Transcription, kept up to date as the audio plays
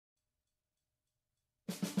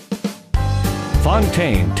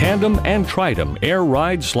Fontaine, Tandem, and Tandem air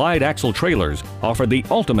ride slide axle trailers offer the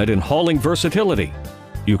ultimate in hauling versatility.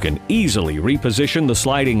 You can easily reposition the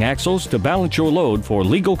sliding axles to balance your load for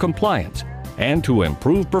legal compliance and to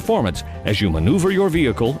improve performance as you maneuver your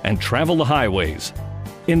vehicle and travel the highways.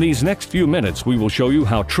 In these next few minutes, we will show you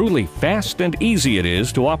how truly fast and easy it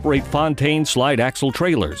is to operate Fontaine slide axle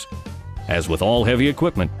trailers. As with all heavy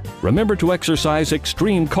equipment, remember to exercise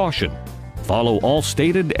extreme caution, follow all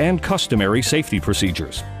stated and customary safety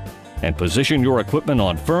procedures, and position your equipment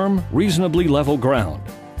on firm, reasonably level ground.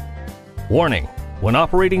 Warning: when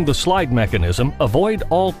operating the slide mechanism, avoid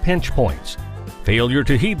all pinch points. Failure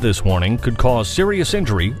to heed this warning could cause serious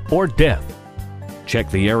injury or death. Check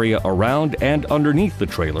the area around and underneath the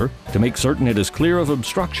trailer to make certain it is clear of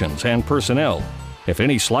obstructions and personnel. If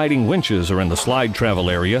any sliding winches are in the slide travel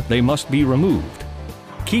area, they must be removed.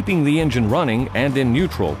 Keeping the engine running and in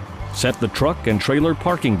neutral, set the truck and trailer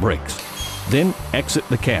parking brakes. Then exit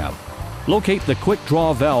the cab. Locate the quick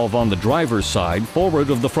draw valve on the driver's side forward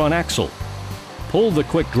of the front axle. Pull the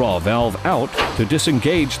quick draw valve out to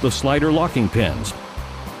disengage the slider locking pins.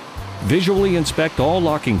 Visually inspect all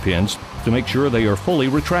locking pins to make sure they are fully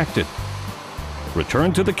retracted.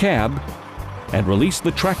 Return to the cab and release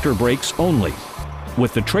the tractor brakes only.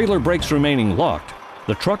 With the trailer brakes remaining locked,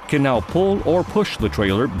 the truck can now pull or push the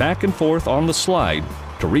trailer back and forth on the slide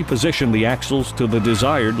to reposition the axles to the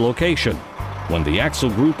desired location. When the axle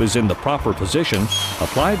group is in the proper position,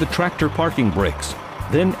 apply the tractor parking brakes,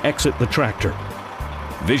 then exit the tractor.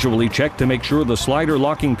 Visually check to make sure the slider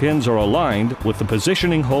locking pins are aligned with the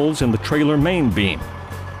positioning holes in the trailer main beam.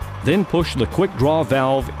 Then push the quick draw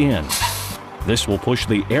valve in. This will push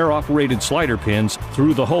the air-operated slider pins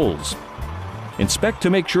through the holes. Inspect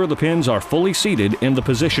to make sure the pins are fully seated in the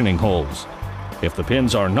positioning holes. If the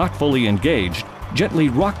pins are not fully engaged, gently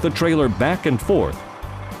rock the trailer back and forth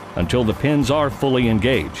until the pins are fully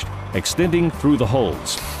engaged, extending through the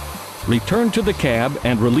holes. Return to the cab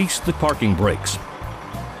and release the parking brakes.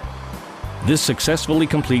 This successfully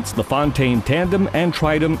completes the Fontaine Tandem and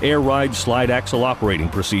Tandem air ride slide axle operating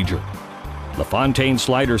procedure. The Fontaine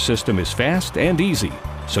slider system is fast and easy,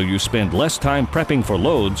 so you spend less time prepping for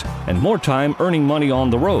loads and more time earning money on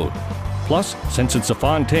the road. Plus, since it's a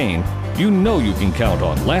Fontaine, you know you can count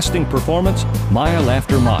on lasting performance mile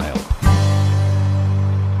after mile.